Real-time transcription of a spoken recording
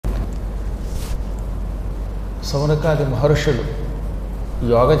సౌనకాది మహర్షులు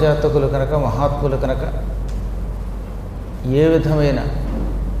యోగజాతకులు కనుక, మహాత్ములు కనుక ఏ విధమైన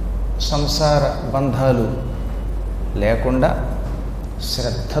సంసార బంధాలు లేకుండా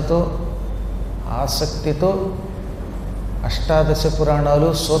శ్రద్ధతో ఆసక్తితో అష్టాదశ పురాణాలు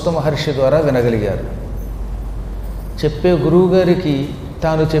సూత మహర్షి ద్వారా వినగలిగారు. చెప్పే గురువుగారికి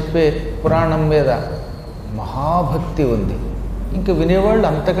తాను చెప్పే పురాణం మీద మహాభక్తి ఉంది. ఇంకా వినేవాళ్ళు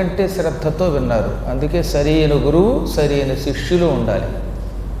అంతకంటే శ్రద్ధతో విన్నారు. అందుకే సరైన గురువు, సరైన శిష్యులు ఉండాలి.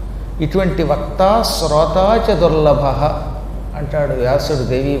 ఇటువంటి వక్త శ్రోతాచ దుర్లభ అంటాడు వ్యాసుడు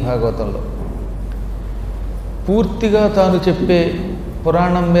దేవీ భాగవతంలో. పూర్తిగా తాను చెప్పే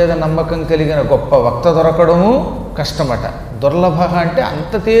పురాణం మీద నమ్మకం కలిగిన గొప్ప వక్త దొరకడము కష్టమట. దుర్లభ అంటే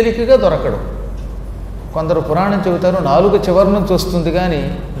అంత తేలికగా దొరకడు. కొందరు పురాణం చెబుతారు, నాలుగు చివరి నుంచి వస్తుంది, కానీ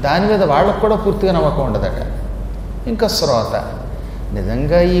దాని మీద వాళ్ళకు కూడా పూర్తిగా నమ్మకం ఉండదట. ఇంకా శ్రోత,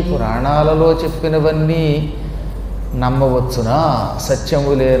 నిజంగా ఈ పురాణాలలో చెప్పినవన్నీ నమ్మవచ్చునా,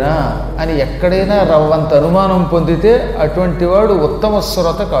 సత్యములేనా అని ఎక్కడైనా రవ్వంత అనుమానం పొందితే అటువంటి వాడు ఉత్తమ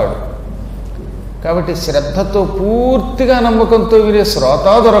శ్రోత కాడు. కాబట్టి శ్రద్ధతో పూర్తిగా నమ్మకంతో వినే శ్రోత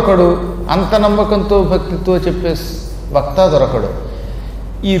దొరకడు, అంత నమ్మకంతో భక్తితో చెప్పే వక్త దొరకడు.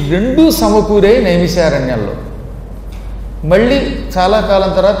 ఈ రెండూ సమకూరే నైమిషారణ్యంలో. మళ్ళీ చాలా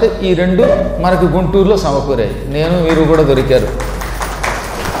కాలం తర్వాత ఈ రెండు మనకు గుంటూరులో సమకూరాయి. నేను మీరు కూడా దొరికారు.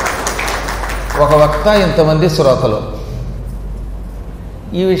 ఒక వక్త, ఇంతమంది శ్రోతలు.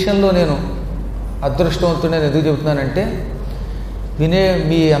 ఈ విషయంలో నేను అదృష్టవంతుడని ఎందుకు చెబుతున్నానంటే, వినే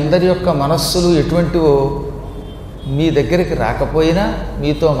మీ అందరి యొక్క మనస్సులు ఎటువంటివో మీ దగ్గరికి రాకపోయినా,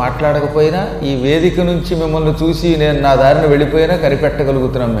 మీతో మాట్లాడకపోయినా, ఈ వేదిక నుంచి మిమ్మల్ని చూసి నేను నా దారిని వెళ్ళిపోయినా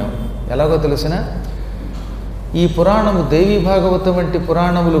కనిపెట్టగలుగుతున్నాం మేము. ఎలాగో తెలిసిన ఈ పురాణము దేవీ భాగవతం వంటి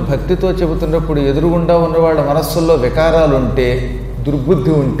పురాణములు భక్తితో చెబుతున్నప్పుడు ఎదురుగుండా ఉన్నవాళ్ళ మనస్సుల్లో వికారాలు ఉంటే,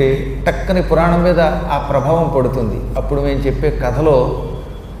 దుర్బుద్ధి ఉంటే టక్కని పురాణం మీద ఆ ప్రభావం పడుతుంది. అప్పుడు మేము చెప్పే కథలో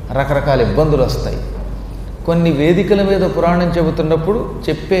రకరకాల ఇబ్బందులు వస్తాయి. కొన్ని వేదికల మీద పురాణం చెబుతున్నప్పుడు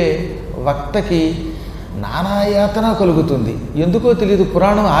చెప్పే వక్తకి నానాయాతన కలుగుతుంది. ఎందుకో తెలియదు,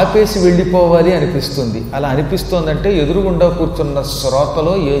 పురాణం ఆపేసి వెళ్ళిపోవాలి అనిపిస్తుంది. అలా అనిపిస్తోందంటే ఎదురుగుండా కూర్చున్న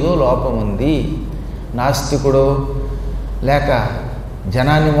శ్రోతలో ఏదో లోపం ఉంది. నాస్తికుడో లేక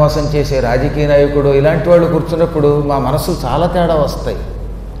జనాన్ని మోసం చేసే రాజకీయ నాయకుడు ఇలాంటి వాళ్ళు కూర్చున్నప్పుడు మా మనస్సు చాలా తేడా వస్తాయి.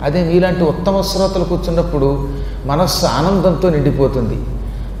 అదే మీలాంటి ఉత్తమ శ్రోతలు కూర్చున్నప్పుడు మనస్సు ఆనందంతో నిండిపోతుంది.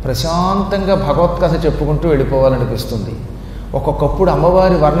 ప్రశాంతంగా భగవత్కథ చెప్పుకుంటూ వెళ్ళిపోవాలనిపిస్తుంది. ఒక్కొక్కప్పుడు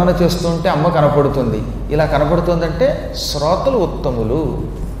అమ్మవారి వర్ణన చేస్తుంటే అమ్మ కనపడుతుంది. ఇలా కనపడుతుందంటే శ్రోతలు ఉత్తములు.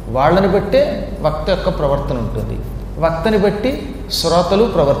 వాళ్ళని బట్టే వక్త యొక్క ప్రవర్తన ఉంటుంది. వక్తని బట్టి శ్రోతలు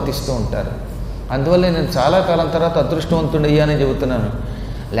ప్రవర్తిస్తూ ఉంటారు. అందువల్ల నేను చాలా కాలం తర్వాత అదృష్టవంతుడయ్యానని చెబుతున్నాను.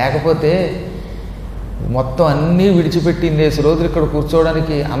 లేకపోతే మొత్తం అన్నీ విడిచిపెట్టి ఇన్నేసి రోజులు ఇక్కడ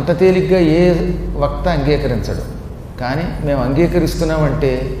కూర్చోవడానికి అంత తేలిగ్గా ఏ వక్త అంగీకరించడు. కానీ మేము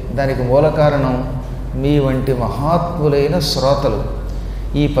అంగీకరిస్తున్నామంటే దానికి మూల కారణం మీ వంటి మహాత్ములైన శ్రోతలు.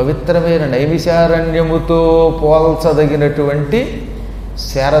 ఈ పవిత్రమైన నైమిషారణ్యముతో పోల్చదగినటువంటి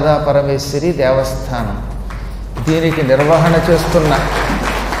శారదా పరమేశ్వరి దేవస్థానం, దీనికి నిర్వహణ చేస్తున్న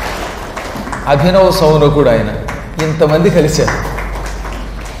అభినవ సౌనకుడు ఆయన. ఇంతమంది కలిశారు.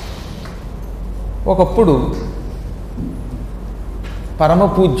 ఒకప్పుడు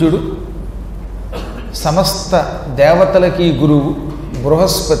పరమపూజ్యుడు, సమస్త దేవతలకి గురువు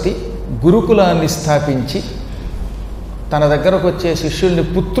బృహస్పతి గురుకులాన్ని స్థాపించి తన దగ్గరకు వచ్చే శిష్యుల్ని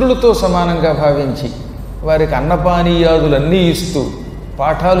పుత్రులతో సమానంగా భావించి వారికి అన్నపానీయాదులన్నీ ఇస్తూ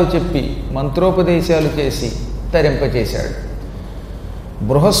పాఠాలు చెప్పి మంత్రోపదేశాలు చేసి తరింపచేశాడు.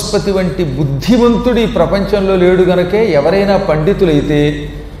 బృహస్పతి వంటి బుద్ధిమంతుడి ప్రపంచంలో లేడు గనకే ఎవరైనా పండితులైతే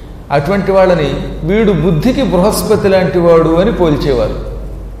అటువంటి వాళ్ళని వీడు బుద్ధికి బృహస్పతి లాంటి వాడు అని పోల్చేవారు.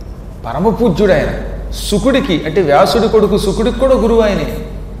 పరమపూజ్యుడు ఆయన. శుకుడికి అంటే వ్యాసుడి కొడుకు శుకుడికి కూడా గురువు ఆయనే.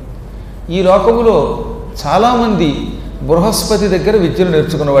 ఈ లోకములో చాలామంది బృహస్పతి దగ్గర విద్యను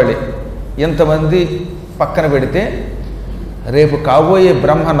నేర్చుకున్న వాళ్ళే. ఎంతమంది పక్కన పెడితే రేపు కాబోయే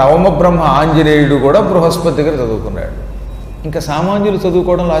బ్రహ్మ, నవమ బ్రహ్మ ఆంజనేయుడు కూడా బృహస్పతి దగ్గర చదువుకున్నాడు. ఇంకా సామాన్యులు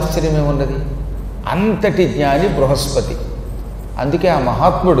చదువుకోవడంలో ఆశ్చర్యం ఏమున్నది? అంతటి జ్ఞాని బృహస్పతి. అందుకే ఆ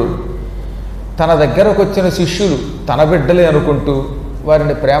మహాత్ముడు తన దగ్గరకు వచ్చిన శిష్యులు తన బిడ్డలే అనుకుంటూ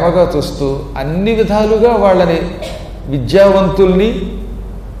వారిని ప్రేమగా చూస్తూ అన్ని విధాలుగా వాళ్ళని విద్యావంతుల్ని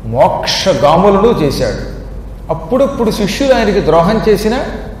మోక్షగాములను చేశాడు. అప్పుడప్పుడు శిష్యులు ఆయనకి ద్రోహం చేసినా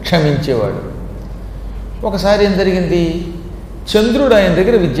క్షమించేవాడు. ఒకసారి ఏం జరిగింది? చంద్రుడు ఆయన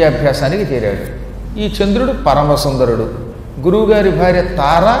దగ్గర విద్యాభ్యాసానికి చేరాడు. ఈ చంద్రుడు పరమసుందరుడు. గురువుగారి భార్య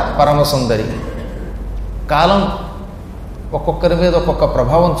తార పరమసుందరి. కాలం ఒక్కొక్కరి మీద ఒక్కొక్క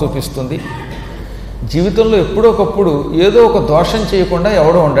ప్రభావం చూపిస్తుంది. జీవితంలో ఎప్పుడొకప్పుడు ఏదో ఒక దోషం చేయకుండా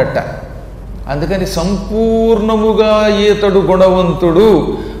ఎవడో ఉండట. అందుకని సంపూర్ణముగా ఈతడు గుణవంతుడు,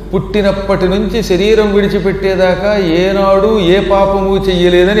 పుట్టినప్పటి నుంచి శరీరం విడిచిపెట్టేదాకా ఏనాడు ఏ పాపము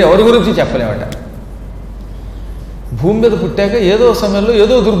చెయ్యలేదని ఎవరి గురించి చెప్పలేమట. భూమి మీద పుట్టాక ఏదో సమయంలో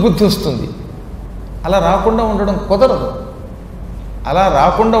ఏదో దుర్బుద్ధి వస్తుంది, అలా రాకుండా ఉండడం కుదరదు. అలా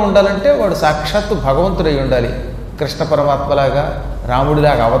రాకుండా ఉండాలంటే వాడు సాక్షాత్తు భగవంతుడై ఉండాలి, కృష్ణ పరమాత్మలాగా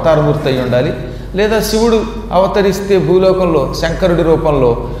రాముడిలాగా అవతారమూర్తి అయి ఉండాలి, లేదా శివుడు అవతరిస్తే భూలోకంలో శంకరుడి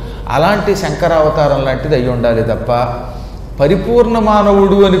రూపంలో అలాంటి శంకరావతారం లాంటిది అయి ఉండాలి తప్ప పరిపూర్ణ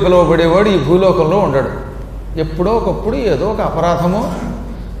మానవుడు అని పిలువబడేవాడు ఈ భూలోకంలో ఉండడు. ఎప్పుడో ఒకప్పుడు ఏదో ఒక అపరాధమో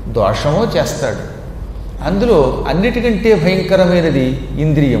దోషమో చేస్తాడు. అందులో అన్నిటికంటే భయంకరమైనది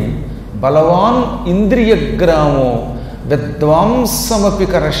ఇంద్రియం. బలవాన్ ఇంద్రియగ్రామో విద్వాంసమపి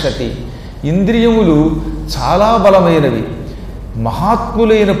కర్షతి. ఇంద్రియములు చాలా బలమైనవి.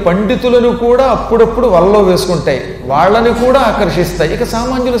 మహాత్ములైన పండితులను కూడా అప్పుడప్పుడు వలలో వేసుకుంటాయి, వాళ్ళని కూడా ఆకర్షిస్తాయి. ఇక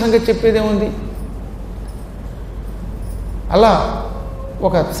సామాన్యుల సంగతి చెప్పేదేముంది? అలా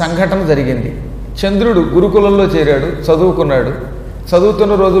ఒక సంఘటన జరిగింది. చంద్రుడు గురుకులంలో చేరాడు, చదువుకున్నాడు.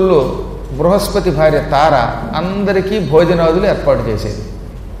 చదువుతున్న రోజుల్లో బృహస్పతి భార్య తార అందరికీ భోజనాదులు ఏర్పాటు చేసేది.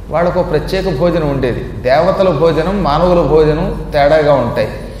 వాళ్ళకు ప్రత్యేక భోజనం ఉండేది. దేవతల భోజనం మానవుల భోజనం తేడాగా ఉంటాయి.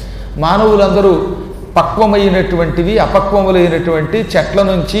 మానవులందరూ పక్వమైనటువంటివి, అపక్వములైనటువంటి చెట్ల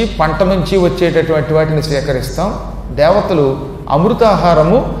నుంచి పంట నుంచి వచ్చేటటువంటి వాటిని స్వీకరిస్తాం. దేవతలు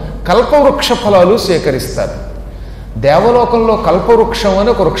అమృతాహారము కల్పవృక్ష ఫలాలు స్వీకరిస్తారు. దేవలోకంలో కల్పవృక్షం అని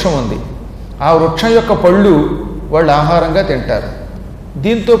ఒక వృక్షం ఉంది. ఆ వృక్షం యొక్క పళ్ళు వాళ్ళు ఆహారంగా తింటారు.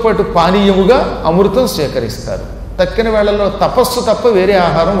 దీంతోపాటు పానీయముగా అమృతం స్వీకరిస్తారు. తక్కిన వేళల్లో తపస్సు తప్ప వేరే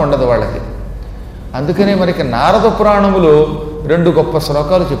ఆహారం ఉండదు వాళ్ళకి. అందుకనే మనకి నారద పురాణములో 2 గొప్ప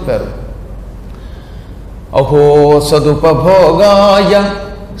శ్లోకాలు చెప్పారు. అహో సదుపభోగాయ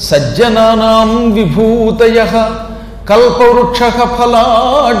సజ్జనానాం విభూతయః కల్పవృక్షః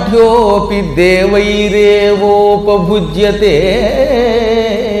ఫలాఢ్యోపి దేవైరేవోపభుజ్యతే.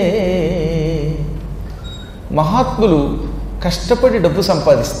 మహాత్ములు కష్టపడి డబ్బు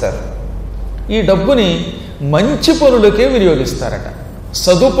సంపాదిస్తారు. ఈ డబ్బుని మంచి పనులకే వినియోగిస్తారట.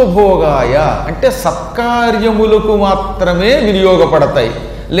 సదుపభోగాయ అంటే సత్కార్యములకు మాత్రమే వినియోగపడతాయి,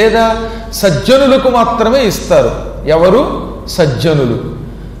 లేదా సజ్జనులకు మాత్రమే ఇస్తారు. ఎవరు? సజ్జనులు.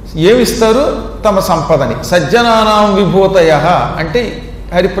 ఏమిస్తారు? తమ సంపదని. సజ్జనానాం విభూతయ అంటే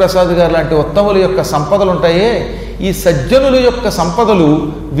హరిప్రసాద్ గారు లాంటి ఉత్తముల యొక్క సంపదలు ఉంటాయే, ఈ సజ్జనుల యొక్క సంపదలు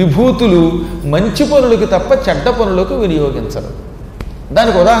విభూతులు మంచి పనులకి తప్ప చెడ్డ పనులకు వినియోగించరు.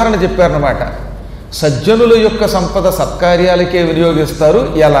 దానికి ఉదాహరణ చెప్పారన్నమాట. సజ్జనుల యొక్క సంపద సత్కార్యాలకే వినియోగిస్తారు.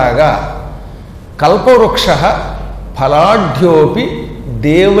 ఎలాగా? కల్పవృక్ష ఫలాఢ్యోపి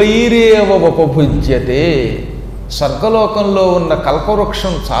దేవైరేవ ఉపభుజ్యతే. స్వర్గలోకంలో ఉన్న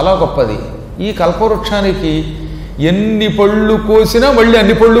కల్పవృక్షం చాలా గొప్పది. ఈ కల్పవృక్షానికి ఎన్ని పళ్ళు కోసినా మళ్ళీ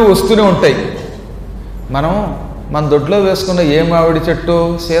అన్ని పళ్ళు వస్తూనే ఉంటాయి. మన దొడ్లో వేసుకున్న ఏ మామిడి చెట్టు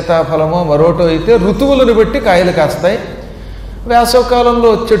సీతాఫలమో మరోటో అయితే ఋతువులను బట్టి కాయలు కాస్తాయి. వేసవకాలంలో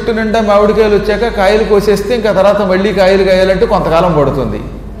చెట్టు నిండా మామిడికాయలు వచ్చాక కాయలు కోసేస్తే ఇంకా తర్వాత మళ్ళీ కాయలు కాయాలంటే కొంతకాలం పడుతుంది.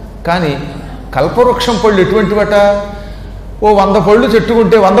 కానీ కల్పవృక్షం పళ్ళు ఎటువంటివట? ఓ 100 పళ్ళు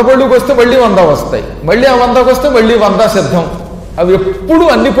చెట్టుకుంటే 100 పళ్ళుకి వస్తే మళ్ళీ 100 వస్తాయి, మళ్ళీ ఆ 100కి వస్తే మళ్ళీ 100 సిద్ధం. అవి ఎప్పుడు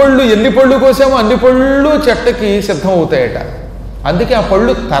అన్ని పళ్ళు, ఎన్ని పళ్ళు కోసామో అన్ని పళ్ళు చెట్టుకి సిద్ధం అవుతాయట. అందుకే ఆ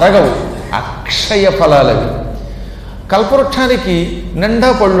పళ్ళు తరగవు, అక్షయ ఫలాలవి. కల్పవృక్షానికి నిండా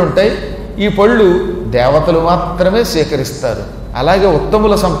పళ్ళు ఉంటాయి. ఈ పళ్ళు దేవతలు మాత్రమే స్వీకరిస్తారు. అలాగే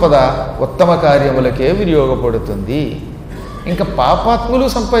ఉత్తముల సంపద ఉత్తమ కార్యములకే వినియోగపడుతుంది. ఇంకా పాపాత్ములు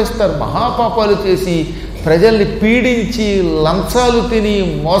సంపాదిస్తారు. మహాపాపాలు చేసి ప్రజల్ని పీడించి లంచాలు తిని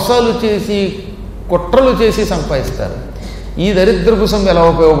మోసాలు చేసి కుట్రలు చేసి సంపాదిస్తారు. ఈ దరిద్రపు సొమ్ము ఎలా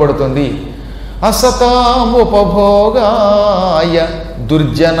ఉపయోగపడుతుంది? అసతాముపభోగాయ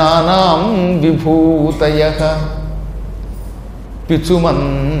దుర్జనానాం విభూతయః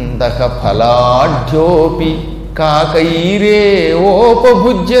పిచుమందక ఫలాఢ్యోపి కాకైరేవోపభుజ్యతే.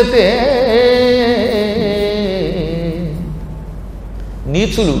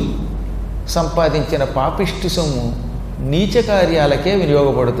 నీచులు సంపాదించిన పాపిష్టి సొమ్ము నీచ కార్యాలకే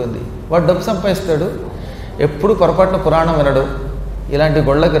వినియోగపడుతుంది. వాడు డబ్బు సంపాదిస్తాడు, ఎప్పుడు పొరపాటున పురాణం వినడు, ఇలాంటి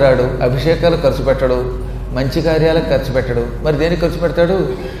గొళ్ళకి రాడు, అభిషేకాలు ఖర్చు పెట్టడు, మంచి కార్యాలకు ఖర్చు పెట్టడు. మరి దేనికి ఖర్చు పెడతాడు?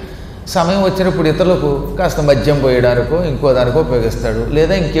 సమయం వచ్చినప్పుడు ఇతరులకు కాస్త మద్యం పోయడానికో ఇంకో దానికో ఉపయోగిస్తాడు,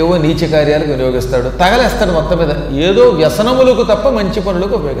 లేదా ఇంకేవో నీచ కార్యాలకు వినియోగిస్తాడు, తగలేస్తాడు. మొత్తం మీద ఏదో వ్యసనములకు తప్ప మంచి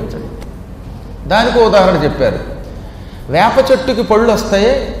పనులకు ఉపయోగించడు. దానికి ఉదాహరణ చెప్పారు. వేప చెట్టుకి పళ్ళు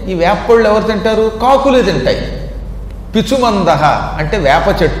వస్తాయి. ఈ వేప పళ్ళు ఎవరు తింటారు? కాకులే తింటాయి. పిచుమందహ అంటే వేప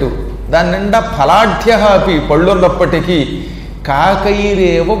చెట్టు, దాని నిండా ఫలాఢ్య అపి పళ్ళున్నప్పటికీ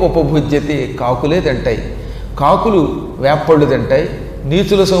కాకైరేవ ఉపభుజ్యతి కాకులే తింటాయి. కాకులు వేప పళ్ళు తింటాయి.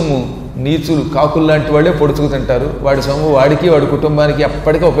 నీచుల సొమ్ము నీచులు కాకులు లాంటి వాళ్ళే పొడుచుకు తింటారు. వాడి సొమ్ము వాడికి వాడి కుటుంబానికి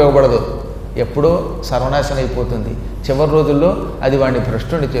ఎప్పటికీ ఉపయోగపడదు, ఎప్పుడో సర్వనాశనం అయిపోతుంది. చివరి రోజుల్లో అది వాడిని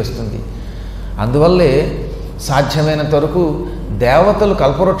భ్రష్టుని చేస్తుంది. అందువల్లే సాధ్యమైనంత వరకు దేవతలు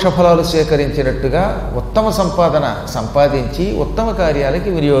కల్పవృక్ష ఫలాలు స్వీకరించినట్టుగా ఉత్తమ సంపాదన సంపాదించి ఉత్తమ కార్యాలకి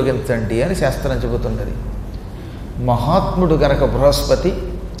వినియోగించండి అని శాస్త్రం చెబుతున్నది. మహాత్ముడు గనక బృహస్పతి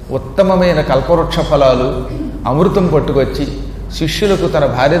ఉత్తమమైన కల్పవృక్ష ఫలాలు అమృతం పట్టుకొచ్చి శిష్యులకు తన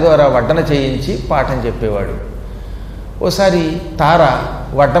భార్య ద్వారా వడ్డన చేయించి పాఠం చెప్పేవాడు. ఓసారి తార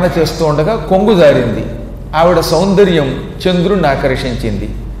వడ్డన చేస్తూ ఉండగా కొంగు జారింది. ఆవిడ సౌందర్యం చంద్రుడిని ఆకర్షించింది.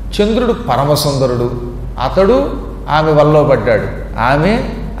 చంద్రుడు పరమసుందరుడు. అతడు ఆమె వల్లో పడ్డాడు, ఆమె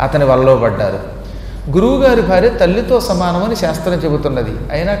అతని వల్లో పడ్డారు. గురువుగారి భార్య తల్లితో సమానమని శాస్త్రం చెబుతున్నది.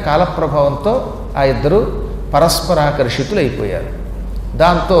 అయినా కాలప్రభావంతో ఆ ఇద్దరు పరస్పరాకర్షితులైపోయారు.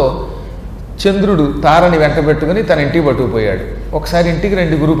 దాంతో చంద్రుడు తారని వెంట పెట్టుకుని తన ఇంటికి పట్టుకుపోయాడు. ఒకసారి ఇంటికి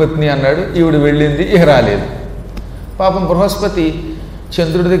రండి గురుపత్ని అన్నాడు. ఈవిడ వెళ్ళింది, ఇహ రాలేదు. పాపం బృహస్పతి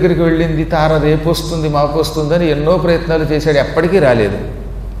చంద్రుడి దగ్గరికి వెళ్ళింది, తార రేపు వస్తుంది మాపు వస్తుందని ఎన్నో ప్రయత్నాలు చేశాడు, ఎప్పటికీ రాలేదు.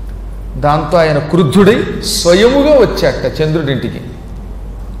 దాంతో ఆయన క్రుద్ధుడై స్వయముగా వచ్చాట చంద్రుడింటికి.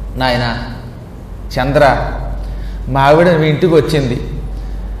 నాయన చంద్ర, మా ఆవిడ మీ ఇంటికి వచ్చింది,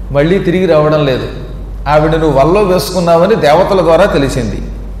 మళ్ళీ తిరిగి రావడం లేదు. ఆవిడ నువ్వు వల్లో వేసుకున్నావని దేవతల ద్వారా తెలిసింది.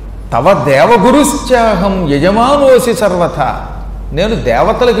 తవ దేవగురుశ్చాహం యజమానోసి సర్వథా. నేను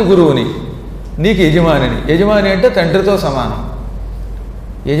దేవతలకి గురువుని, నీకు యజమానిని. యజమాని అంటే తండ్రితో సమానం.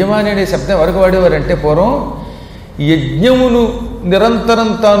 యజమాని అనే శబ్దం ఎవరికి వాడేవారంటే పూర్వం యజ్ఞమును నిరంతరం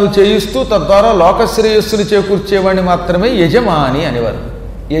తాను చేయిస్తూ తద్వారా లోకశ్రేయస్సును చేకూర్చేవాడిని మాత్రమే యజమాని అనేవారు.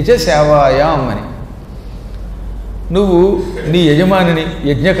 యజ సేవాయాం అని. నువ్వు నీ యజమానిని,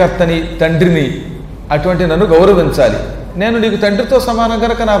 యజ్ఞకర్తని, తండ్రిని, అటువంటి నన్ను గౌరవించాలి. నేను నీకు తండ్రితో సమానం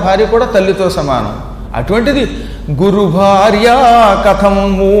కనుక నా భార్య కూడా తల్లితో సమానం. అటువంటిది గురు భార్య కథం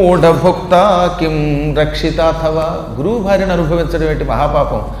మూఢభుక్త కిం రక్షితాథవ. గురువు భార్యను అనుభవించడం ఏంటి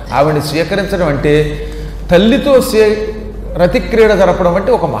మహాపాపం. ఆవిడని స్వీకరించడం అంటే తల్లితో రతిక్రీడ జరపడం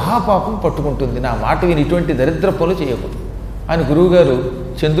అంటే ఒక మహాపాపం పట్టుకుంటుంది. నా మాట విని ఇటువంటి దరిద్ర పనులు చేయకూడదు అని గురువుగారు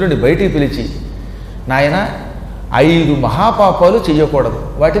చంద్రుని బయటికి పిలిచి, నాయన 5 మహాపాపాలు చెయ్యకూడదు,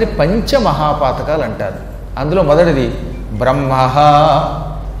 వాటిని పంచమహాపాతకాలు అంటారు. అందులో మొదటిది బ్రహ్మ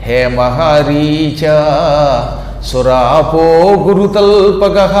హేమహరీచ సురాపో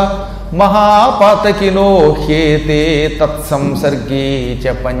గురుతల్పగ మహాపాతకినో హ్యేతే తత్సంసర్గే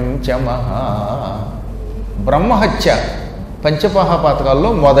చ పంచమః. బ్రహ్మహత్య పంచమహాపాతకాల్లో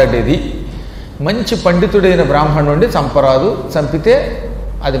మొదటిది. మంచి పండితుడైన బ్రాహ్మణుడిని చంపరాదు, చంపితే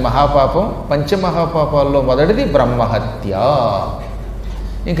అది మహాపాపం. పంచమహాపాపాల్లో మొదటిది బ్రహ్మహత్య.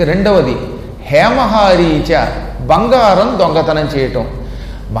 ఇంక రెండవది హేమహారీచ, బంగారం దొంగతనం చేయటం.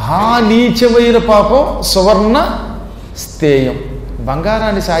 మహానీచమైన పాపం సువర్ణ స్థేయం.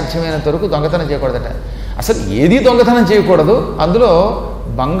 బంగారాన్ని సాధ్యమైనంత వరకు దొంగతనం చేయకూడదట. అసలు ఏది దొంగతనం చేయకూడదు. అందులో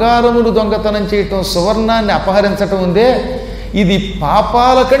బంగారమును దొంగతనం చేయటం, సువర్ణాన్ని అపహరించటం ఉందే, ఇది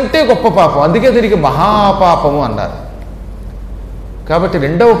పాపాల కంటే గొప్ప పాపం. అందుకే దీనికి మహాపాపము అన్నారు. కాబట్టి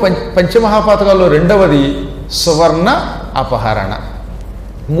రెండవ పంచమహాపాతకాల్లో రెండవది సువర్ణ అపహరణ.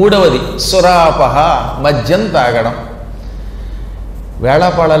 మూడవది సురాపహ, మద్యం తాగడం.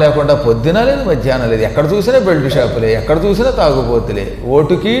 వేళాపాళ లేకుండా పొద్దున లేదు మధ్యాహ్నం లేదు, ఎక్కడ చూసినా బెల్ట్ షాపులే, ఎక్కడ చూసినా తాగుబోతులే,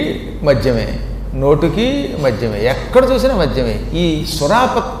 ఓటుకి మద్యమే, నోటుకి మద్యమే, ఎక్కడ చూసినా మద్యమే. ఈ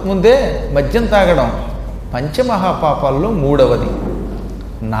సురాప ముందే మద్యం తాగడం పంచమహాపాపాల్లో మూడవది.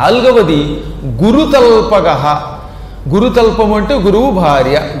 నాలుగవది గురుతల్పగ. గురుతల్పం అంటే గురువు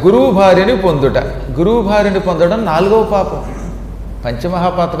భార్య, గురువు భార్యని పొందుట. గురువు భార్యని పొందడం నాలుగవ పాపం.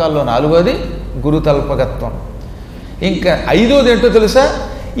 పంచమహాపాతకాల్లో నాలుగవది గురుతల్పగత్వం. ఇంకా ఐదోది ఏంటో తెలుసా?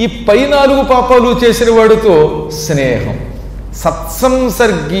 ఈ పై 4 పాపాలు చేసిన వాడితో స్నేహం.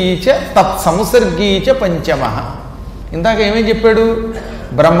 సత్సంసర్గీచ తత్సంసర్గీచ పంచమః. ఇందాక ఏమేం చెప్పాడు?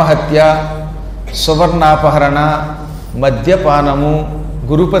 బ్రహ్మహత్య, సువర్ణాపహరణ, మద్యపానము,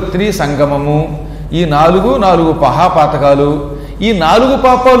 గురుపత్ని సంగమము. ఈ 4 మహాపాతకాలు. ఈ 4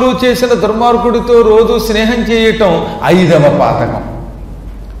 పాపాలు చేసిన దుర్మార్గుడితో రోజు స్నేహం చేయటం 5వ పాతకం.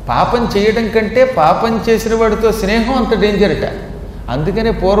 పాపం చేయడం కంటే పాపం చేసిన వాడితో స్నేహం అంత డేంజరట.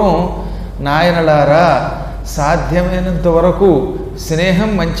 అందుకనే పూర్వం నాయనలారా సాధ్యమైనంత వరకు స్నేహం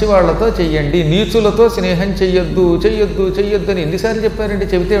మంచి వాళ్ళతో చెయ్యండి, నీచులతో స్నేహం చెయ్యొద్దు చెయ్యొద్దు చెయ్యొద్దు అని ఎన్నిసార్లు చెప్పారండి,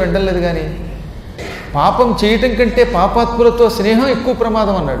 చెబితే వెంటలేదు. కానీ పాపం చేయటం కంటే పాపాత్ములతో స్నేహం ఎక్కువ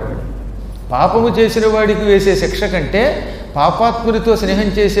ప్రమాదం అన్నాడు. పాపము చేసిన వాడికి వేసే శిక్ష కంటే పాపాత్ముడితో స్నేహం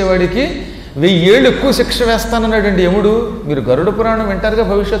చేసేవాడికి 1000 ఏళ్ళు ఎక్కువ శిక్ష వేస్తానన్నాడండి యముడు. మీరు గరుడ పురాణం వింటారుగా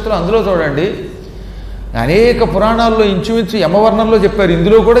భవిష్యత్తులో, అందులో చూడండి. అనేక పురాణాల్లో ఇంచుమించు యమవర్ణంలో చెప్పారు.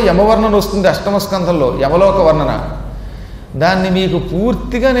 ఇందులో కూడా యమవర్ణన వస్తుంది 8వ స్కంధంలో, యమలోక వర్ణన. దాన్ని మీకు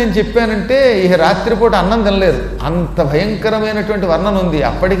పూర్తిగా నేను చెప్పానంటే ఇక రాత్రిపూట అన్నం తినలేదు, అంత భయంకరమైనటువంటి వర్ణన ఉంది.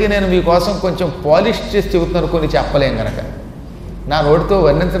 అప్పటికీ నేను మీకోసం కొంచెం పాలిష్ చేసి చెబుతున్నాను, కొన్ని చెప్పలేం కనుక. నా నోటితో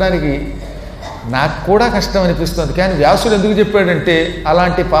వర్ణించడానికి నాకు కూడా కష్టం అనిపిస్తుంది. కానీ వ్యాసుడు ఎందుకు చెప్పాడంటే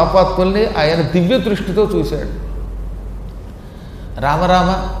అలాంటి పాపాత్ముల్ని ఆయన దివ్య దృష్టితో చూశాడు.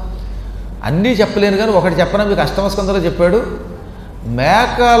 రామరామ అన్నీ చెప్పలేను కానీ ఒకటి చెప్పడం మీకు అష్టమస్కంధంలో చెప్పాడు.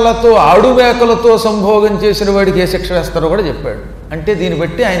 మేకలతో ఆడు మేకలతో సంభోగం చేసిన వాడికి ఏ శిక్ష వేస్తారో కూడా చెప్పాడు. అంటే దీన్ని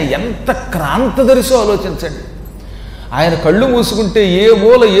బట్టి ఆయన ఎంత క్రాంతదరిసో ఆలోచించండి. ఆయన కళ్ళు మూసుకుంటే ఏ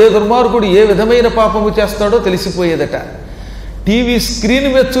మూల ఏ దుర్మార్గుడు ఏ విధమైన పాపము చేస్తాడో తెలిసిపోయేదట. టీవీ స్క్రీన్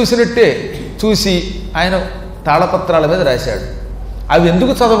మీద చూసినట్టే చూసి ఆయన తాళపత్రాల మీద రాశాడు. అవి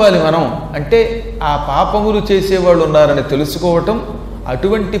ఎందుకు చదవాలి మనం అంటే ఆ పాపములు చేసేవాళ్ళు ఉన్నారని తెలుసుకోవటం,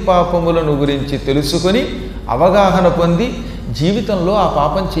 అటువంటి పాపములను గురించి తెలుసుకొని అవగాహన పొంది జీవితంలో ఆ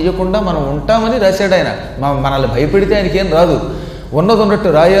పాపం చేయకుండా మనం ఉంటామని రాశాడు ఆయన. మనల్ని భయపెడితే ఆయనకేం రాదు. ఉన్నది ఉన్నట్టు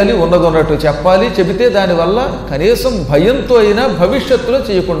రాయాలి, ఉన్నది ఉన్నట్టు చెప్పాలి. చెబితే దానివల్ల కనీసం భయంతో అయినా భవిష్యత్తులో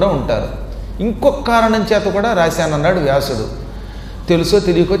చేయకుండా ఉంటారు. ఇంకొక కారణం చేత కూడా రాశానన్నాడు వ్యాసుడు. తెలుసో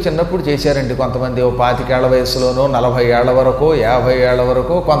తెలియకో చిన్నప్పుడు చేశారండి కొంతమంది. 25 ఏళ్ల వయసులోనో 40 ఏళ్ల వరకు 50 ఏళ్ల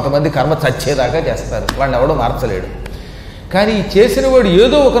వరకు కొంతమంది కర్మ చచ్చేదాకా చేస్తారు. వాడిని ఎవడో మార్చలేడు. కానీ చేసిన వాడు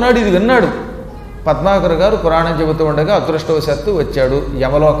ఏదో ఒకనాడు ఇది విన్నాడు. పద్మాకర్ గారు పురాణం చెబుతూ ఉండగా అదృష్టవశాత్తు వచ్చాడు.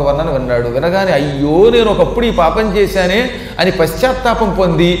 యమలోక వర్ణన విన్నాడు. వినగానే అయ్యో నేను ఒకప్పుడు ఈ పాపం చేశానే అని పశ్చాత్తాపం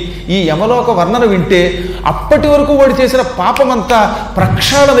పొంది ఈ యమలోక వర్ణన వింటే అప్పటి వరకు వాడు చేసిన పాపమంతా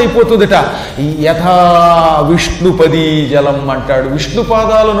ప్రక్షాళనైపోతుందట. యథా విష్ణుపదీ జలం అంటాడు. విష్ణు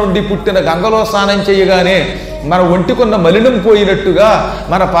పాదాల నుండి పుట్టిన గంగలో స్నానం చేయగానే మన ఒంటికున్న మలినం పోయినట్టుగా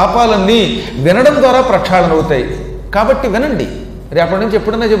మన పాపాలన్నీ వినడం ద్వారా ప్రక్షాళన అవుతాయి. కాబట్టి వినండి. రేపటి నుంచి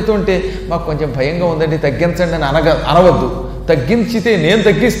ఎప్పుడన్నా చెబుతూ ఉంటే మాకు కొంచెం భయంగా ఉందండి తగ్గించండి అని అనవద్దు. తగ్గించితే నేను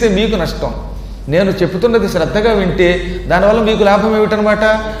తగ్గిస్తే మీకు నష్టం. నేను చెబుతున్నది శ్రద్ధగా వింటే దానివల్ల మీకు లాభం ఏమిటనమాట.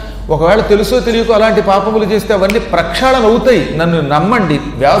 ఒకవేళ తెలుసో తెలియకో అలాంటి పాపములు చేస్తే అవన్నీ ప్రక్షాళన అవుతాయి. నన్ను నమ్మండి.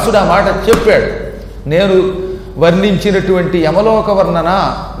 వ్యాసుడు ఆ మాట చెప్పాడు. నేను వర్ణించినటువంటి యమలోక వర్ణన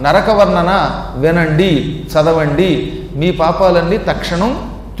నరక వర్ణన వినండి, చదవండి. మీ పాపాలన్నీ తక్షణం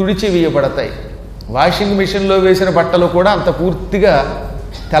తుడిచివేయబడతాయి. వాషింగ్ మిషన్లో వేసిన బట్టలు కూడా అంత పూర్తిగా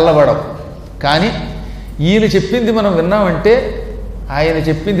తెల్లబడవు. కానీ ఈయన చెప్పింది మనం విన్నామంటే, ఆయన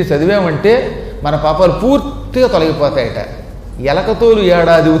చెప్పింది చదివామంటే మన పాపాలు పూర్తిగా తొలగిపోతాయట. ఎలకతోలు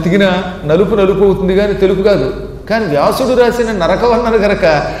ఏడాది ఉతికినా నలుపు నలుపు అవుతుంది కానీ తెలుపు కాదు. కానీ వ్యాసుడు రాసిన నరకవర్ణన కనుక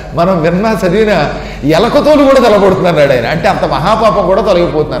మనం విన్నా చదివినా ఎలకతోలు కూడా తెల్లబడుతున్నాడు ఆయన. అంటే అంత మహాపాపం కూడా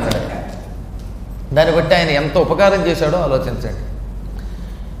తొలగిపోతున్నాడు ఆయన. దాన్ని బట్టి ఆయన ఎంత ఉపకారం చేశాడో ఆలోచించండి.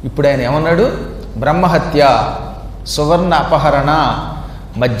 ఇప్పుడు ఆయన ఏమన్నాడు? బ్రహ్మహత్య, సువర్ణ అపహరణ,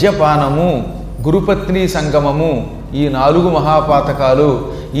 మద్యపానము, గురుపత్ని సంగమము, ఈ 4 మహాపాతకాలు.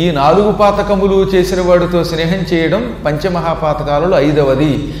 ఈ 4 పాతకములు చేసిన వాడితో స్నేహం చేయడం పంచమహాపాతకాలలో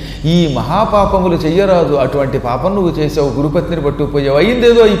 5వది. ఈ మహాపాపములు చెయ్యరాదు. అటువంటి పాపం నువ్వు చేసావు. గురుపత్నిని పట్టుకుపోయావు.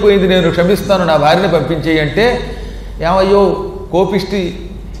 అయిందేదో అయిపోయింది, నేను క్షమిస్తాను, నా భార్యని పంపించేయి అంటే ఏమయ్యో కోపిష్టి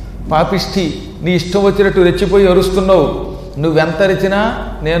పాపిష్టి నీ ఇష్టం వచ్చినట్టు రెచ్చిపోయి అరుస్తున్నావు. నువ్వెంతరిచినా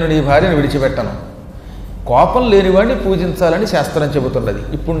నేను నీ భార్యను విడిచిపెట్టను. కోపం లేనివాడిని పూజించాలని శాస్త్రం చెబుతున్నది.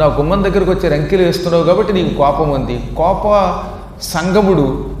 ఇప్పుడు నా గుమ్మం దగ్గరకు వచ్చి రంకెలు వేస్తున్నావు కాబట్టి నీకు కోపం ఉంది. కోప సంగముడు,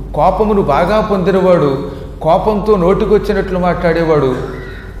 కోపమును బాగా పొందినవాడు, కోపంతో నోటికొచ్చినట్లు మాట్లాడేవాడు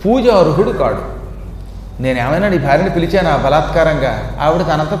పూజ అర్హుడు కాడు. నేనేమైనా నీ భార్యని పిలిచానా బలాత్కారంగా? ఆవిడ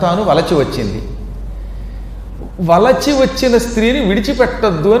తనంత తాను వలచి వచ్చింది. వలచి వచ్చిన స్త్రీని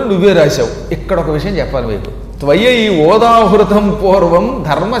విడిచిపెట్టద్దు అని నువ్వే రాశావు. ఇక్కడ ఒక విషయం చెప్పాలి మీకు. త్వయై ఓదాహృతం పూర్వం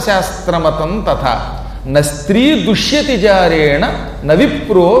ధర్మశాస్త్రమతం తథా న స్త్రీ దుష్యతి జారేణ న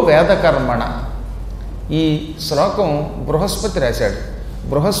విప్రో వేదకర్మణ. ఈ శ్లోకం బృహస్పతి రాశాడు.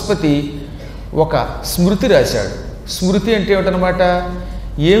 బృహస్పతి ఒక స్మృతి రాశాడు. స్మృతి అంటే ఏమిటనమాట?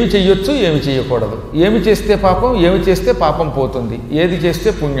 ఏమి చెయ్యొచ్చు, ఏమి చేయకూడదు, ఏమి చేస్తే పాపం, ఏమి చేస్తే పాపం పోతుంది, ఏది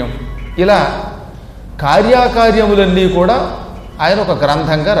చేస్తే పుణ్యం, ఇలా కార్యాకార్యములన్నీ కూడా ఆయన ఒక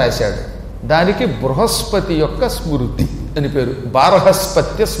గ్రంథంగా రాశాడు. దానికి బృహస్పతి యొక్క స్మృతి అని పేరు.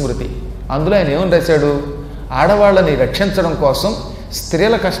 బార్హస్పత్య స్మృతి. అందులో ఆయన ఏమని రాశాడు? ఆడవాళ్ళని రక్షించడం కోసం,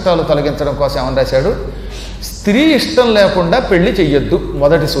 స్త్రీల కష్టాలు తొలగించడం కోసం ఏమని రాశాడు? స్త్రీ ఇష్టం లేకుండా పెళ్లి చెయ్యొద్దు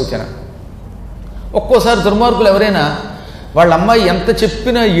మొదటి సూచన. ఒక్కోసారి దుర్మార్గులు ఎవరైనా వాళ్ళ అమ్మాయి ఎంత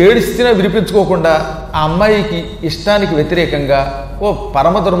చెప్పినా ఏడిస్తున్నా వినిపించుకోకుండా ఆ అమ్మాయికి ఇష్టానికి వ్యతిరేకంగా ఓ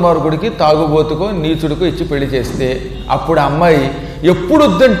పరమ దుర్మార్గుడికి, తాగుబోతుకో, నీచుడికో ఇచ్చి పెళ్లి చేస్తే అప్పుడు ఆ అమ్మాయి ఎప్పుడు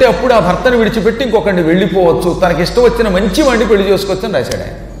వద్దంటే అప్పుడు ఆ భర్తను విడిచిపెట్టి ఇంకొకరిని వెళ్ళిపోవచ్చు, తనకి ఇష్టం వచ్చిన మంచి వాడిని పెళ్లి చేసుకోవచ్చు అని రాశాడు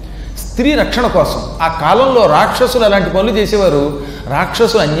ఆయన. స్త్రీ రక్షణ కోసం. ఆ కాలంలో రాక్షసులు అలాంటి పనులు చేసేవారు.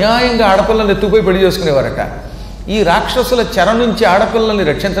 రాక్షసులు అన్యాయంగా ఆడపిల్లల్ని ఎత్తుకుపోయి పెళ్లి చేసుకునేవారట. ఈ రాక్షసుల చెర నుంచి ఆడపిల్లల్ని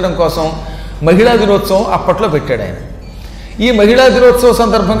రక్షించడం కోసం మహిళా దినోత్సవం అప్పట్లో పెట్టాడు ఆయన. ఈ మహిళా దినోత్సవ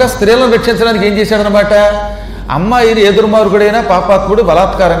సందర్భంగా స్త్రీలను రక్షించడానికి ఏం చేశాడనమాట, అమ్మాయిని ఏ దుర్మార్గుడైనా పాపాత్ముడు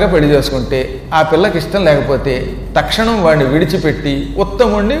బలాత్కారంగా పెళ్లి చేసుకుంటే ఆ పిల్లకి ఇష్టం లేకపోతే తక్షణం వాడిని విడిచిపెట్టి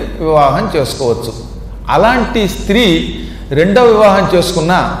ఉత్తముణ్ణి వివాహం చేసుకోవచ్చు. అలాంటి స్త్రీ రెండవ వివాహం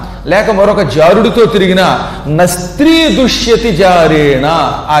చేసుకున్నా లేక మరొక జారుడితో తిరిగినా నస్త్రీ దుష్యతి జారేణ,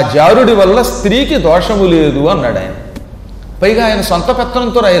 ఆ జారుడి వల్ల స్త్రీకి దోషము లేదు అన్నాడు ఆయన. పైగా ఆయన సొంత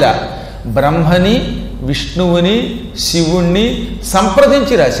పెత్తనంతో రాయలా, బ్రహ్మని విష్ణువుని శివుణ్ణి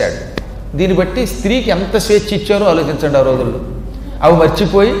సంప్రదించి రాశాడు. దీన్ని బట్టి స్త్రీకి ఎంత స్వేచ్ఛ ఇచ్చారో ఆలోచించండి ఆ రోజుల్లో. అవి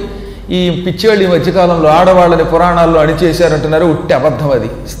మర్చిపోయి ఈ పిచ్చివాళ్ళు ఈ మధ్యకాలంలో ఆడవాళ్ళని పురాణాల్లో అణిచేశారంటున్నారు. ఉట్టి అబద్ధం అది.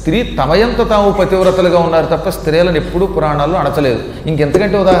 స్త్రీ తమయంత తాము పతివ్రతలుగా ఉన్నారు తప్ప స్త్రీలను ఎప్పుడూ పురాణాల్లో అణచలేదు.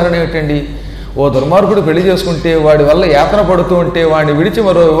 ఇంకెంతకంటే ఉదాహరణ ఏమిటండి, ఓ దుర్మార్గుడు పెళ్లి చేసుకుంటే వాడి వల్ల యాతన పడుతూ ఉంటే వాడిని విడిచి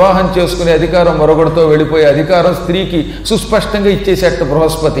మరో వివాహం చేసుకునే అధికారం మరొకటితో వెళ్ళిపోయే అధికారం స్త్రీకి సుస్పష్టంగా ఇచ్చేసేట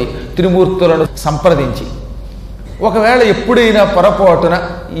బృహస్పతి త్రిమూర్తులను సంప్రదించి. ఒకవేళ ఎప్పుడైనా పొరపాటున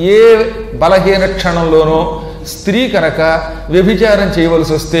ఏ బలహీన క్షణంలోనో స్త్రీ కనుక వ్యభిచారం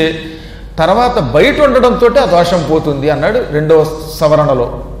చేయవలసి వస్తే తర్వాత బయట ఉండడంతో ఆ దోషం పోతుంది అన్నాడు రెండవ సవరణలో.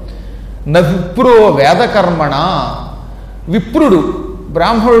 విప్రో వేదకర్మణ, విప్రుడు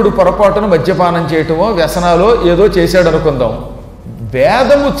బ్రాహ్మణుడు పొరపాటును మద్యపానం చేయటమో వ్యసనాలో ఏదో చేశాడు అనుకుందాం,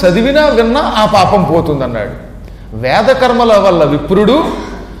 వేదము చదివినా విన్నా ఆ పాపం పోతుందన్నాడు. వేదకర్మల వల్ల విప్రుడు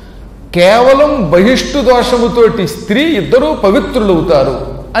కేవలం బహిష్టు దోషముతోటి స్త్రీ ఇద్దరూ పవిత్రులు అవుతారు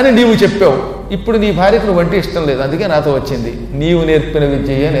అని నీవు చెప్పావు. ఇప్పుడు నీ భార్యకు నువ్వంటే ఇష్టం లేదు, అందుకే నాతో వచ్చింది. నీవు నేర్పిన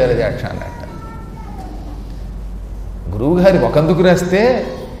విద్యయే నీరజాక్ష అన్నట్ట. గురువుగారి ఒకందుకు రాస్తే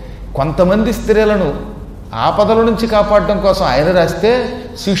కొంతమంది స్త్రీలను ఆపదల నుంచి కాపాడడం కోసం ఆయన రాస్తే,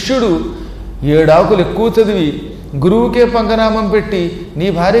 శిష్యుడు 7 ఆకులు ఎక్కువ చదివి గురువుకే పంగనామం పెట్టి నీ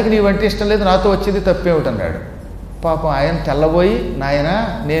భార్యకి నీవంటే ఇష్టం లేదు నాతో వచ్చింది తప్పేమిటన్నాడు. పాపం ఆయన తెల్లబోయి, నాయన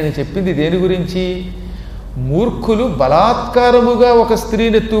నేను చెప్పింది దేని గురించి, మూర్ఖులు బలాత్కారముగా ఒక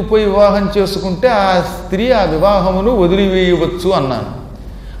స్త్రీని ఎత్తుకుపోయి వివాహం చేసుకుంటే ఆ స్త్రీ ఆ వివాహమును వదిలివేయవచ్చు అన్నాను.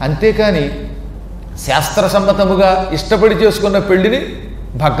 అంతేకాని శాస్త్రసమ్మతముగా ఇష్టపడి చేసుకున్న పెళ్లిని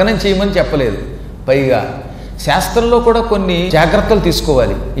భగ్నం చేయమని చెప్పలేదు. పైగా శాస్త్రంలో కూడా కొన్ని జాగ్రత్తలు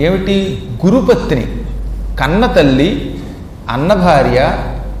తీసుకోవాలి. ఏమిటి, గురుపత్ని, కన్న తల్లి, అన్న భార్య,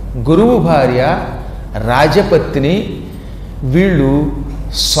 గురువు భార్య, రాజపత్ని, వీళ్ళు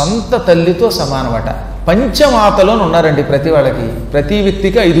సొంత తల్లితో సమానమట. పంచమాతలో ఉన్నారండి ప్రతి వాళ్ళకి. ప్రతి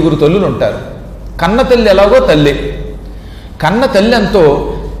వ్యక్తికి 5 తల్లులు ఉంటారు. కన్న తల్లి ఎలాగో తల్లి, కన్న తల్లి అంతో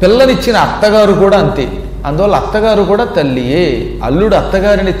పిల్లనిచ్చిన అత్తగారు కూడా అంతే. అందువల్ల అత్తగారు కూడా తల్లియే. అల్లుడు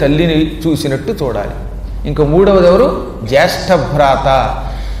అత్తగారిని తల్లిని చూసినట్టు చూడాలి. ఇంకా మూడవది ఎవరు, జ్యేష్ఠ భ్రాత,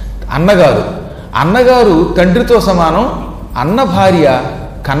 అన్నగారు. అన్నగారు తండ్రితో సమానం, అన్న భార్య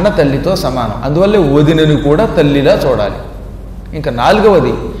కన్న తల్లితో సమానం. అందువల్లే వదినను కూడా తల్లిలా చూడాలి. ఇంకా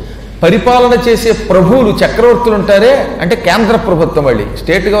 4వది, పరిపాలన చేసే ప్రభువులు, చక్రవర్తులు ఉంటారే, అంటే కేంద్ర ప్రభుత్వం, మళ్ళీ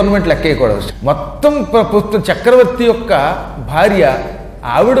స్టేట్ గవర్నమెంట్ లెక్కేయకూడదు. మొత్తం ప్రభుత్వం చక్రవర్తి యొక్క భార్య,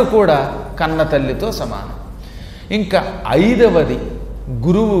 ఆవిడ కూడా కన్న తల్లితో సమానం. ఇంకా 5వది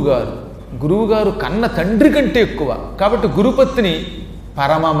గురువుగారు. గురువుగారు కన్న తండ్రి కంటే ఎక్కువ. కాబట్టి గురుపత్ని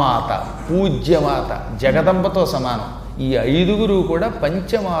పరమమాత, పూజ్యమాత, జగదంబతో సమానం. ఈ 5 కూడా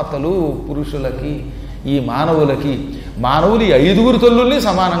పంచమాతలు పురుషులకి, ఈ మానవులకి. మానవులు ఈ 5 తల్లుల్ని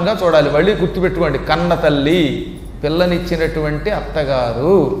సమానంగా చూడాలి. మళ్ళీ గుర్తుపెట్టుకోండి, కన్న తల్లి, పిల్లనిచ్చినటువంటి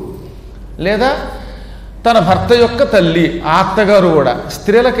అత్తగారు, లేదా తన భర్త యొక్క తల్లి, ఆ అత్తగారు కూడా.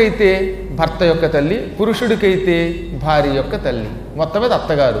 స్త్రీలకైతే భర్త యొక్క తల్లి, పురుషుడికైతే భార్య యొక్క తల్లి. మొత్తం మీద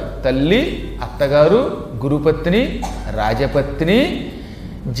అత్తగారు, తల్లి, అత్తగారు, గురుపత్ని, రాజపత్ని,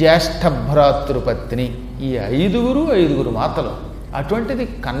 జ్యేష్ఠభ్రాతృపత్ని. ఈ 5 మాతలు. అటువంటిది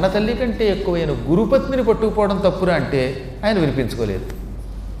కన్న తల్లి కంటే ఎక్కువైన గురుపత్నిని పట్టుకుపోవడం తప్పురా అంటే ఆయన వినిపించుకోలేదు.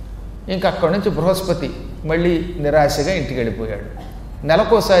 ఇంకా అక్కడి నుంచి బృహస్పతి మళ్ళీ నిరాశగా ఇంటికి వెళ్ళిపోయాడు.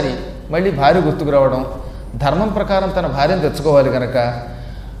 నెలకోసారి మళ్ళీ భార్య గుర్తుకు రావడం, ధర్మం ప్రకారం తన భార్యను తెచ్చుకోవాలి కనుక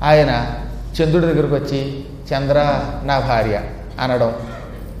ఆయన చంద్రుడి దగ్గరకు వచ్చి, చంద్ర నా భార్య అనడం.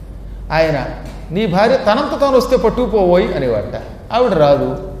 ఆయన నీ భార్య తనంత తాను వస్తే పట్టుకుపోవోయి అనేవాట. ఆవిడ రాదు,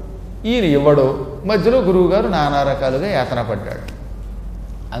 ఈయన ఇవ్వడు. మధ్యలో గురువుగారు నానా రకాలుగా యాతన పడ్డాడు.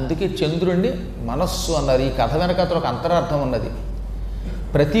 అందుకే చంద్రుణ్ణి మనస్సు అన్నారు. ఈ కథ వెనక ఒక అంతరార్థం ఉన్నది.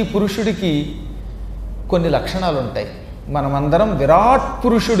 ప్రతి పురుషుడికి కొన్ని లక్షణాలు ఉంటాయి. మనమందరం విరాట్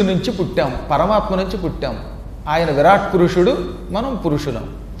పురుషుడి నుంచి పుట్టాం, పరమాత్మ నుంచి పుట్టాం. ఆయన విరాట్ పురుషుడు, మనం పురుషులం.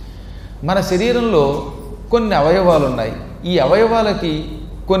 మన శరీరంలో కొన్ని అవయవాలు ఉన్నాయి. ఈ అవయవాలకి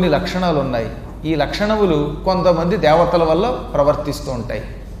కొన్ని లక్షణాలు ఉన్నాయి. ఈ లక్షణములు కొంతమంది దేవతల వల్ల ప్రవర్తిస్తూ ఉంటాయి.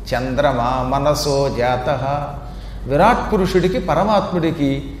 చంద్రమా మనసో జాతః. విరాట్ పురుషుడికి, పరమాత్ముడికి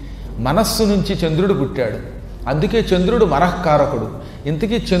మనస్సు నుంచి చంద్రుడు పుట్టాడు. అందుకే చంద్రుడు మనఃకారకుడు.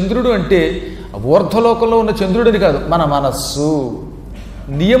 ఇంతకీ చంద్రుడు అంటే ఊర్ధ్వలోకంలో ఉన్న చంద్రుడిని కాదు, మన మనస్సు.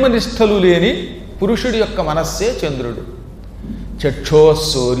 నియమనిష్టలు లేని పురుషుడి యొక్క మనస్సే చంద్రుడు. చక్షో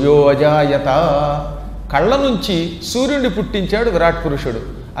సూర్యోజాయత, కళ్ళ నుంచి సూర్యుడిని పుట్టించాడు విరాట్ పురుషుడు.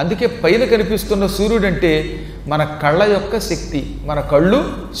 అందుకే పైన కనిపిస్తున్న సూర్యుడంటే మన కళ్ళ యొక్క శక్తి. మన కళ్ళు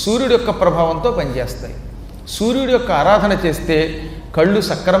సూర్యుడి యొక్క ప్రభావంతో పనిచేస్తాయి. సూర్యుడి యొక్క ఆరాధన చేస్తే కళ్ళు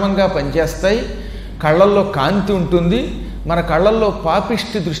సక్రమంగా పనిచేస్తాయి, కళ్ళల్లో కాంతి ఉంటుంది, మన కళ్ళల్లో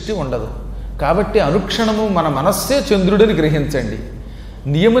పాపిష్టి దృష్టి ఉండదు. కాబట్టి అనుక్షణము మన మనస్సే చంద్రుడిని గ్రహించండి.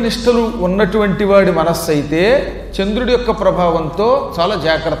 నియమనిష్టలు ఉన్నటువంటి వాడి మనస్సు అయితే చంద్రుడి యొక్క ప్రభావంతో చాలా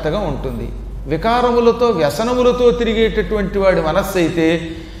జాగ్రత్తగా ఉంటుంది. వికారములతో వ్యసనములతో తిరిగేటటువంటి వాడి మనస్సు అయితే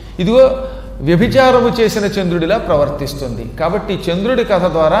ఇదిగో వ్యభిచారము చేసిన చంద్రుడిలా ప్రవర్తిస్తుంది. కాబట్టి చంద్రుడి కథ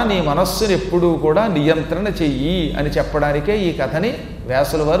ద్వారా నీ మనస్సును ఎప్పుడూ కూడా నియంత్రణ చెయ్యి అని చెప్పడానికే ఈ కథని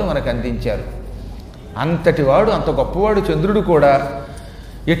వ్యాసుల వారు మనకు అందించారు. అంతటివాడు, అంత గొప్పవాడు చంద్రుడు కూడా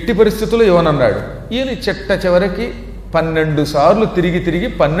ఎట్టి పరిస్థితుల్లో ఇవ్వనన్నాడు. ఈయన చిట్ట చివరికి 12 సార్లు తిరిగి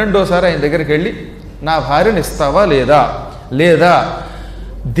 12వ సారి ఆయన దగ్గరికి వెళ్ళి, నా భార్యని ఇస్తావా లేదా, లేదా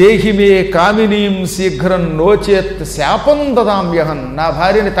దేహిమే కామినీం శీఘ్రం నోచేత్ శాపం దదామ్యహన్, నా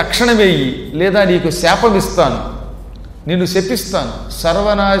భార్యని తక్షణమేయి లేదా నీకు శాపం ఇస్తాను, నిన్ను శపిస్తాను,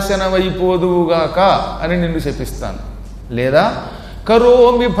 సర్వనాశనమైపోదువుగాక అని నిన్ను శపిస్తాను, లేదా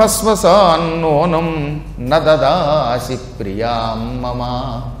కరోమి భస్మసాన్నోనం నదదాసి ప్రియాం మమ,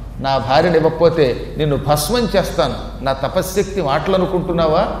 నా భార్యని ఇవ్వకపోతే నిన్ను భస్మం చేస్తాను. నా తపశ్శక్తి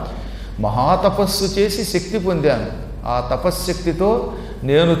మాటలనుకుంటున్నావా? మహాతపస్సు చేసి శక్తి పొందాను. ఆ తపశ్శక్తితో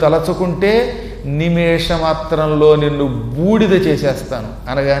నేను తలచుకుంటే నిమేషమాత్రంలో నిన్ను బూడిద చేసేస్తాను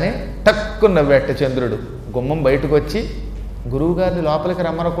అనగానే టక్కున నవ్వేట చంద్రుడు. గుమ్మం బయటకు వచ్చి గురువుగారిని లోపలికి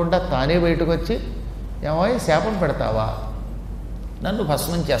రమ్మనకుండా తానే బయటకు వచ్చి, ఏమోయ్ శాపం పెడతావా, నన్ను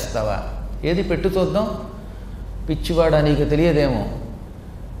భస్మం చేస్తావా, ఏది పెట్టు చూద్దాం. పిచ్చివాడా, నీకు తెలియదేమో,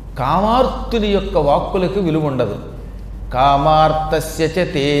 కామార్తుని యొక్క వాక్కులకు విలువ ఉండదు. కామార్తస్య చ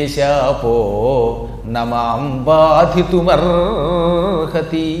తే శాపో నమాం బాధితుమర్హతి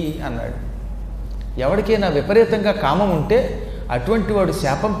అన్నాడు. ఎవరికైనా విపరీతంగా కామం ఉంటే అటువంటి వాడు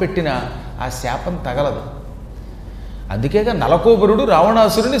శాపం పెట్టినా ఆ శాపం తగలదు. అందుకేగా నలకోబరుడు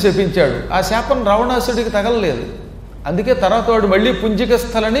రావణాసురుని శపించాడు. ఆ శాపం రావణాసురుడికి తగలలేదు. అందుకే తర్వాత వాడు మళ్ళీ పుంజిక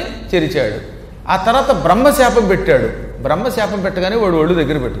స్థలని చెరిచాడు. ఆ తర్వాత బ్రహ్మశాపం పెట్టాడు. బ్రహ్మశాపం పెట్టగానే వాడు ఒళ్ళు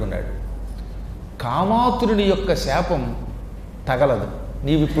దగ్గర పెట్టుకున్నాడు. కామాతురుని యొక్క శాపం తగలదు.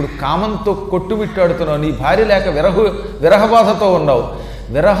 నీవిప్పుడు కామంతో కొట్టుమిట్టాడుతున్నావు, నీ భార్య లేక విరహబాధతో ఉన్నావు.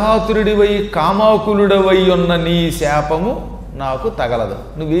 విరహాతురుడివై కామాకులుడవై ఉన్న నీ శాపము నాకు తగలదు,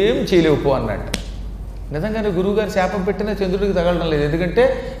 నువ్వేం చేయలేవు పో అన్నట్టు. నిజంగానే గురువుగారు శాపం పెట్టినా చంద్రుడికి తగలడం లేదు. ఎందుకంటే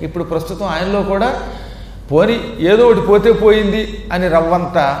ఇప్పుడు ప్రస్తుతం ఆయనలో కూడా పోని ఏదో ఒకటి పోతే పోయింది అని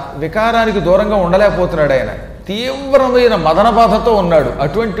రవ్వంత వికారానికి దూరంగా ఉండలేకపోతున్నాడు. ఆయన తీవ్రమైన మదన బాధతో ఉన్నాడు.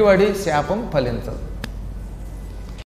 అటువంటి వాడి శాపం ఫలించదు.